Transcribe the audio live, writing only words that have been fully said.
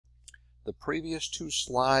The previous two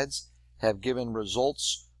slides have given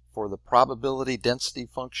results for the probability density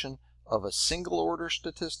function of a single order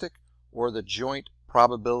statistic or the joint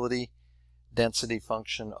probability density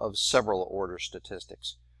function of several order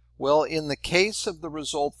statistics. Well, in the case of the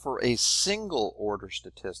result for a single order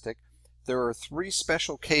statistic, there are three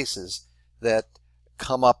special cases that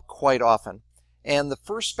come up quite often. And the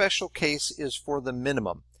first special case is for the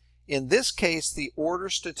minimum. In this case, the order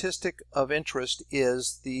statistic of interest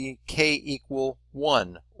is the k equal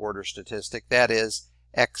 1 order statistic, that is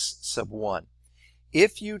x sub 1.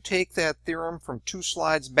 If you take that theorem from two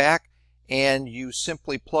slides back and you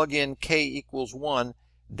simply plug in k equals 1,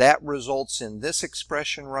 that results in this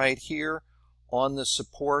expression right here on the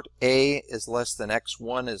support a is less than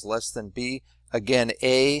x1 is less than b. Again,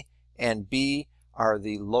 a and b are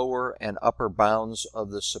the lower and upper bounds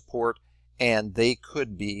of the support, and they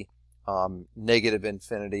could be negative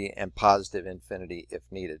infinity and positive infinity if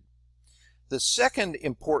needed. The second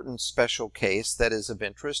important special case that is of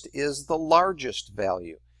interest is the largest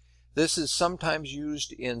value. This is sometimes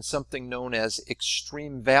used in something known as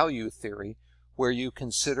extreme value theory, where you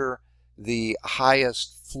consider the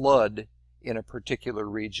highest flood in a particular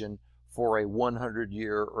region for a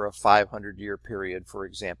 100-year or a 500-year period, for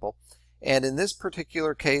example. And in this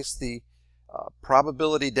particular case, the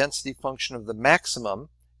probability density function of the maximum,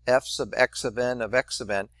 f sub x of n of x of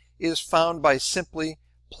n, is found by simply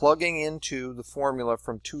plugging into the formula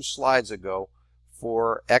from two slides ago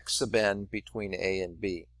for x sub n between a and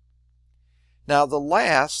b. Now the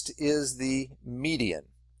last is the median.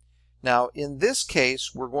 Now in this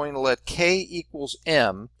case, we're going to let k equals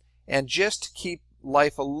m, and just to keep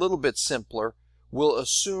life a little bit simpler, we'll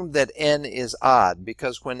assume that n is odd,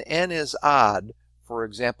 because when n is odd, for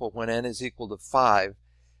example, when n is equal to 5,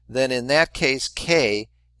 then in that case k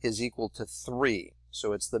is equal to 3.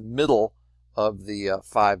 So it's the middle of the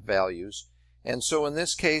 5 values. And so in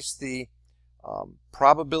this case, the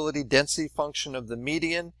probability density function of the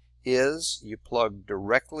median is, you plug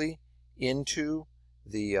directly into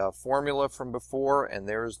the formula from before, and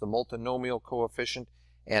there's the multinomial coefficient,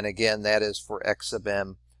 and again that is for x sub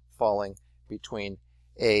m falling between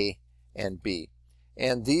a and b.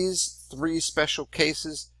 And these three special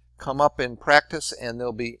cases come up in practice, and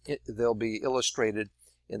they'll be illustrated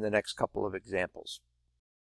in the next couple of examples.